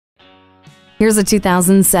Here's a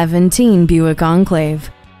 2017 Buick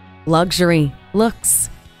Enclave. Luxury, looks,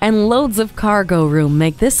 and loads of cargo room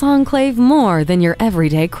make this Enclave more than your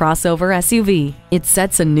everyday crossover SUV. It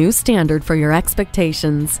sets a new standard for your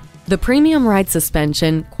expectations. The premium ride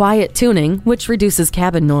suspension, quiet tuning, which reduces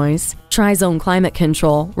cabin noise, tri-zone climate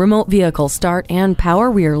control, remote vehicle start, and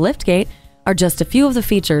power rear liftgate are just a few of the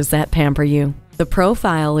features that pamper you. The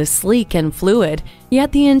profile is sleek and fluid,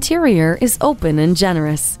 yet the interior is open and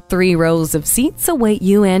generous. 3 rows of seats await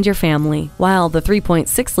you and your family, while the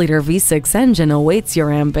 3.6-liter V6 engine awaits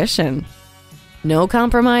your ambition. No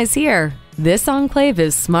compromise here. This Enclave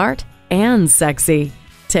is smart and sexy.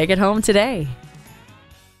 Take it home today.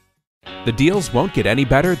 The deals won't get any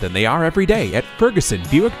better than they are every day at Ferguson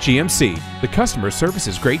Buick GMC. The customer service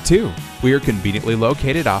is great too. We are conveniently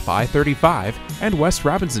located off I-35 and West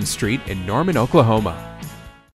Robinson Street in Norman, Oklahoma.